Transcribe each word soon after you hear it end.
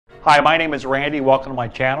Hi, my name is Randy. Welcome to my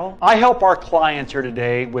channel. I help our clients here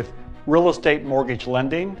today with real estate mortgage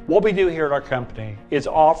lending. What we do here at our company is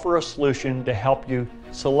offer a solution to help you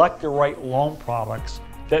select the right loan products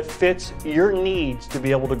that fits your needs to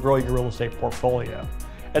be able to grow your real estate portfolio.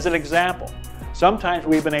 As an example, sometimes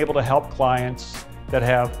we've been able to help clients that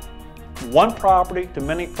have one property to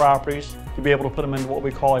many properties to be able to put them into what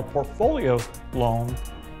we call a portfolio loan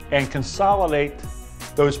and consolidate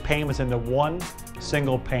those payments into one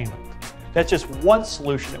single payment. That's just one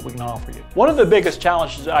solution that we can offer you. One of the biggest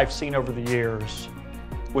challenges I've seen over the years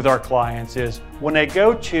with our clients is when they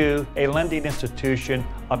go to a lending institution,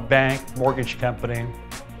 a bank, mortgage company,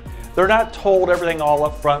 they're not told everything all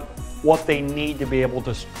up front what they need to be able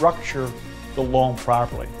to structure the loan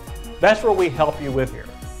properly. That's where we help you with here.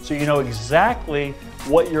 So you know exactly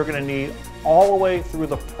what you're going to need all the way through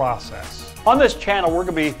the process. On this channel, we're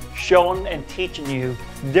going to be showing and teaching you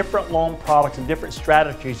different loan products and different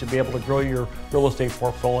strategies to be able to grow your real estate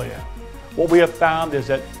portfolio. What we have found is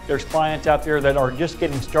that there's clients out there that are just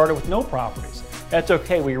getting started with no properties. That's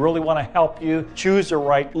okay. We really want to help you choose the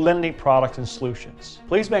right lending products and solutions.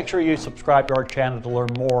 Please make sure you subscribe to our channel to learn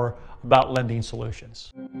more about lending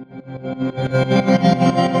solutions.